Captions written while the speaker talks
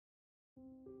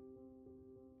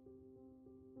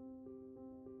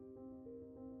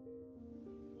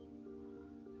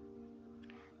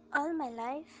my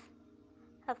life,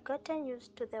 I've gotten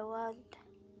used to the world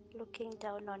looking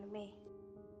down on me.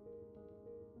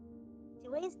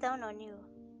 It weighs down on you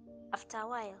after a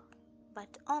while,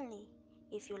 but only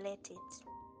if you let it.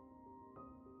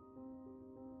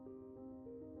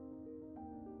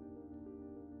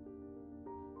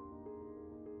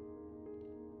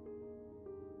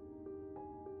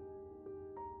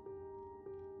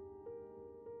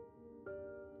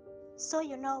 So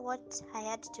you know what I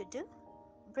had to do?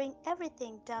 Bring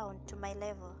everything down to my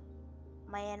level,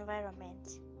 my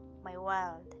environment, my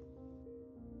world.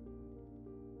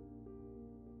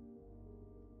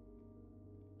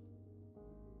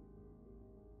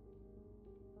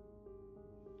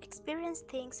 Experience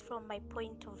things from my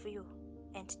point of view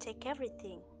and take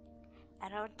everything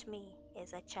around me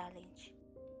as a challenge.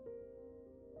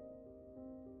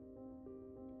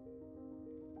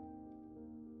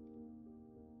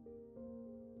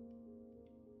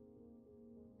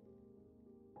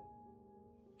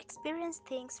 Experience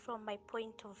things from my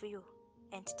point of view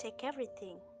and take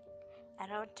everything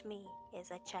around me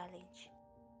as a challenge.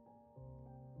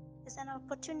 It's an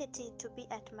opportunity to be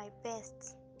at my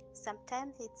best.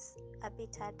 Sometimes it's a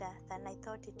bit harder than I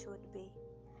thought it would be,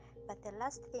 but the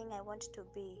last thing I want to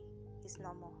be is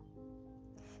normal.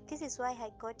 This is why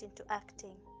I got into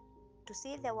acting, to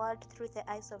see the world through the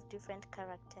eyes of different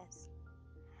characters.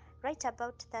 Right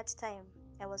about that time,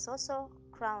 I was also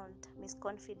crowned Miss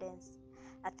Confidence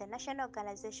at the National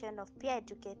Organization of Peer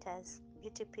Educators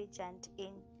beauty pageant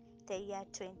in the year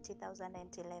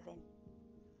 2011.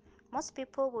 Most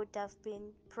people would have been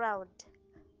proud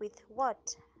with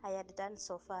what I had done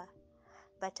so far,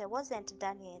 but I wasn't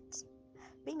done yet.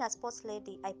 Being a sports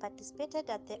lady, I participated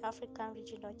at the African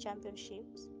Regional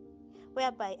Championships,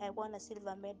 whereby I won a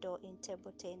silver medal in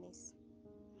table tennis.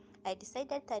 I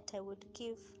decided that I would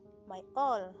give my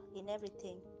all in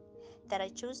everything that I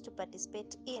chose to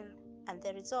participate in, and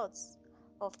the results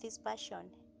of this passion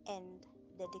and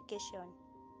dedication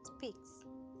speaks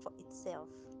for itself.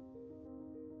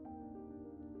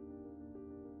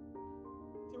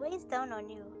 It weighs down on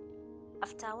you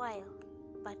after a while,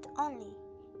 but only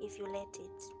if you let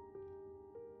it.